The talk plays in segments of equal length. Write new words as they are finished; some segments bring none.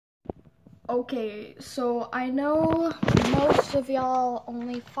Okay, so I know most of y'all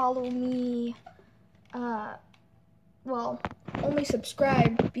only follow me, well, only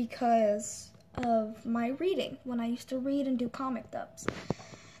subscribe because of my reading, when I used to read and do comic dubs.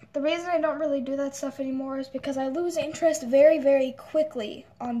 The reason I don't really do that stuff anymore is because I lose interest very, very quickly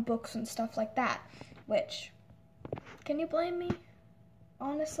on books and stuff like that, which, can you blame me?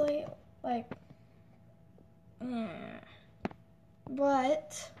 Honestly, like,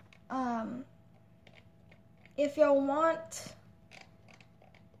 but, if y'all want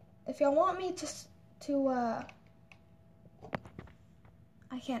me to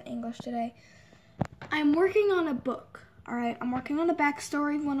I can't English today. I'm working on a book, alright? I'm working on a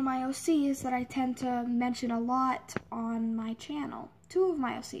backstory of one of my OCs that I tend to mention a lot on my channel. 2 of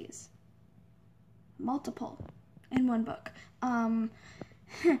my OCs. Multiple in one book.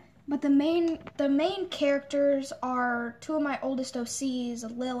 But the main characters are 2 of my oldest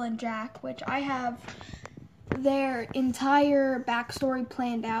OCs, Lil and Jack, which I have their entire backstory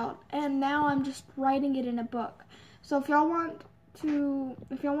planned out, and now I'm just writing it in a book. So if y'all want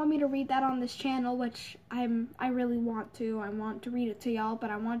me to read that on this channel, which I really want to, I want to read it to y'all,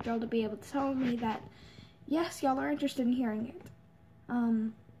 but I want y'all to be able to tell me that yes, y'all are interested in hearing it.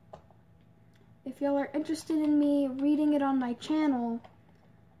 If y'all are interested in me reading it on my channel,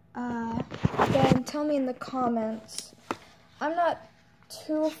 then tell me in the comments. I'm not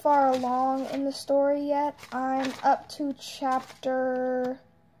too far along in the story yet. I'm up to chapter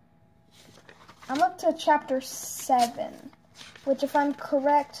 7, which, if I'm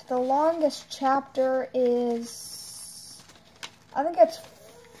correct, the longest chapter is, I think it's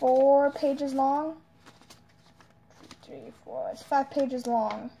 4 pages long. 2, 3, 4, it's 5 pages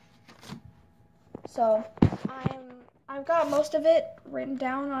long. So I've got most of it written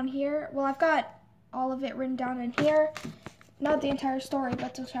down on here. Well, I've got all of it written down in here. Not the entire story,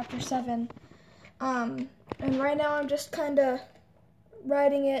 but till chapter 7. And right now I'm just kind of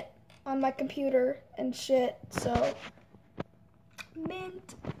writing it on my computer and shit, so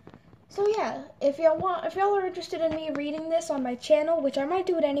mint. So yeah, if y'all are interested in me reading this on my channel, which I might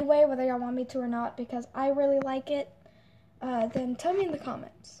do it anyway, whether y'all want me to or not, because I really like it, then tell me in the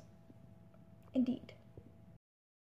comments. Indeed.